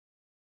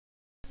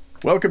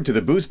Welcome to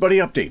the Booze Buddy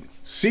Update.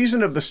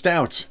 Season of the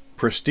Stouts,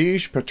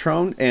 Prestige,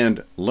 Patron,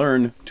 and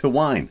Learn to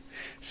Wine.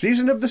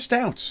 Season of the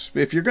Stouts.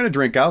 If you're going to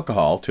drink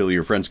alcohol till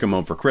your friends come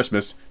home for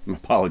Christmas,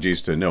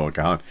 apologies to no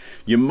account,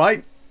 you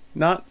might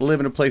not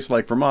live in a place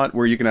like Vermont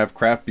where you can have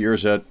craft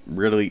beers at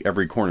really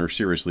every corner.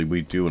 Seriously,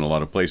 we do in a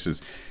lot of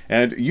places.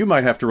 And you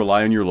might have to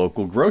rely on your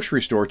local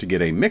grocery store to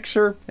get a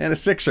mixer and a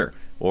sixer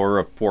or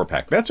a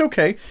 4-pack. That's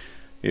okay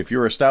if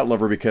you're a stout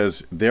lover,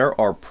 because there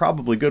are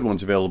probably good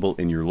ones available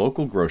in your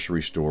local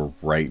grocery store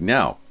right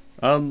now,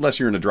 unless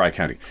you're in a dry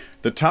county.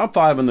 The top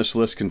 5 on this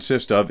list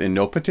consist of, in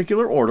no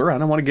particular order, I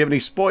don't want to give any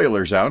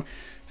spoilers out,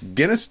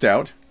 Guinness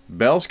Stout,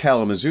 Bell's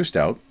Kalamazoo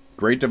Stout,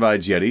 Great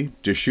Divide's Yeti,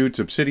 Deschutes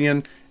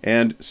Obsidian,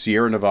 and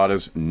Sierra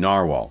Nevada's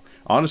Narwhal.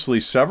 Honestly,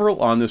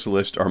 several on this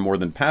list are more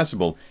than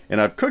passable,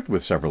 and I've cooked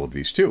with several of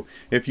these too.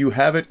 If you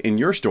have it in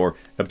your store,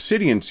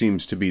 Obsidian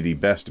seems to be the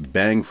best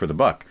bang for the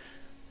buck.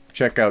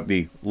 Check out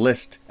the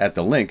list at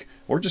the link,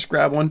 or just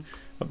grab one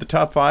of the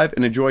top 5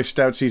 and enjoy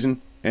stout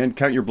season, and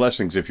count your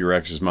blessings if your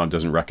ex's mom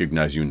doesn't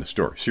recognize you in the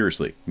store.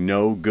 Seriously,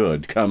 no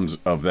good comes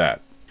of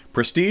that.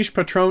 Prestige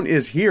Patron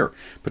is here.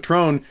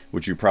 Patron,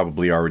 which you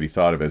probably already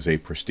thought of as a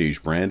prestige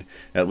brand,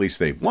 at least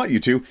they want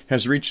you to,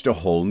 has reached a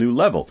whole new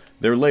level.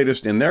 Their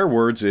latest, in their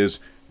words, is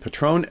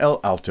Patron El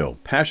Alto,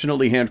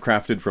 passionately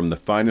handcrafted from the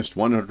finest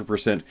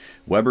 100%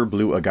 Weber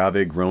blue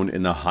agave grown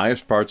in the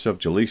highest parts of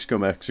Jalisco,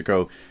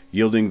 Mexico,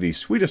 yielding the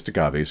sweetest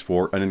agaves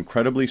for an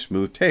incredibly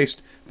smooth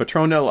taste.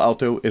 Patron El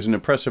Alto is an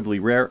impressively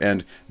rare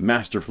and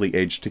masterfully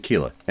aged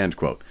tequila. End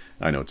quote.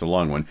 I know it's a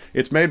long one.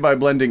 It's made by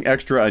blending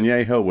extra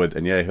añejo with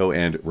añejo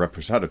and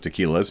reposado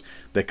tequilas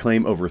that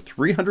claim over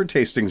 300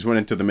 tastings went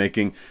into the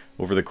making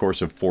over the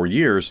course of 4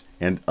 years,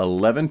 and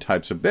 11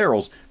 types of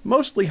barrels,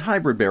 mostly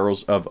hybrid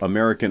barrels of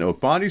American oak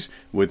bodies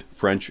with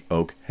French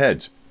oak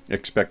heads.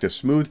 Expect a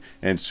smooth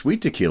and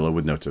sweet tequila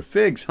with notes of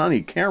figs,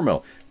 honey,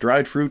 caramel,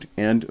 dried fruit,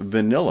 and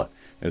vanilla.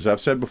 As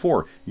I've said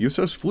before, use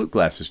those flute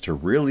glasses to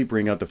really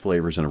bring out the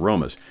flavors and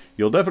aromas.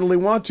 You'll definitely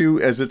want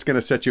to, as it's going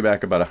to set you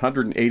back about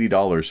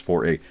 $180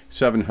 for a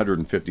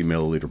 750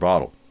 milliliter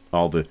bottle.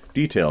 All the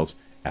details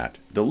at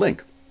the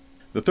link.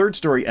 The third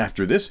story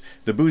after this,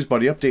 the Booze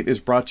Buddy Update, is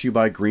brought to you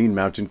by Green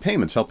Mountain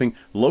Payments, helping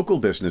local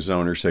business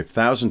owners save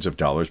thousands of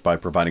dollars by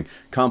providing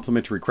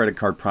complimentary credit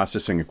card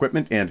processing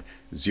equipment and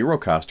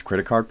zero-cost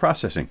credit card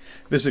processing.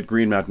 Visit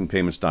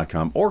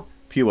greenmountainpayments.com or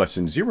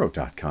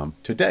POSN0.com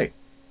today.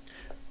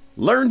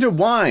 Learn to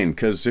wine,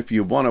 because if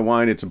you want to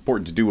wine, it's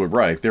important to do it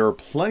right. There are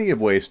plenty of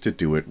ways to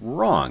do it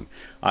wrong.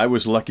 I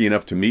was lucky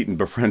enough to meet and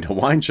befriend a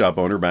wine shop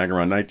owner back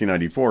around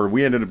 1994.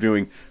 We ended up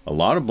doing a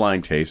lot of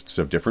blind tastes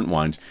of different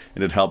wines,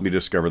 and it helped me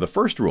discover the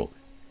first rule: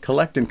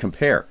 collect and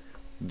compare,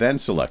 then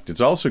select.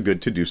 It's also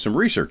good to do some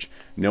research.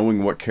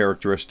 Knowing what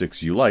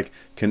characteristics you like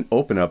can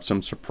open up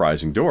some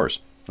surprising doors.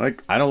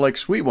 Like, I don't like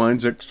sweet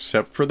wines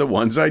except for the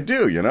ones I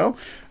do, you know?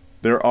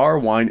 There are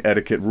wine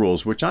etiquette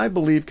rules, which I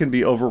believe can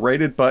be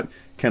overrated, but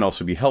can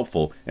also be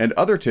helpful, and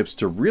other tips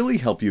to really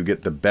help you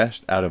get the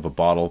best out of a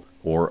bottle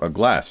or a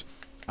glass.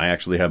 I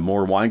actually have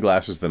more wine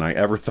glasses than I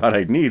ever thought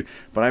I'd need,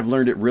 but I've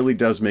learned it really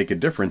does make a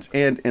difference,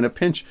 and in a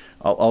pinch,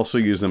 I'll also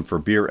use them for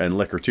beer and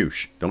liquor too.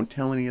 Shh, don't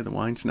tell any of the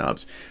wine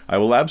snobs. I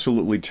will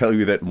absolutely tell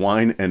you that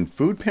wine and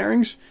food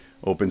pairings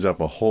opens up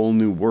a whole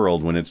new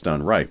world when it's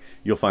done right.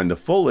 You'll find the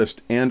full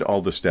list and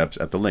all the steps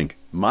at the link.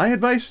 My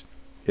advice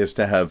is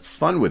to have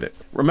fun with it.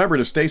 Remember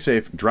to stay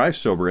safe, drive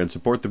sober, and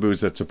support the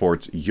booze that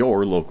supports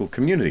your local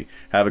community.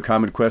 Have a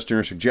comment, question,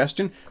 or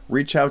suggestion?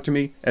 Reach out to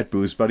me at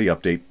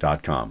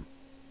boozebuddyupdate.com.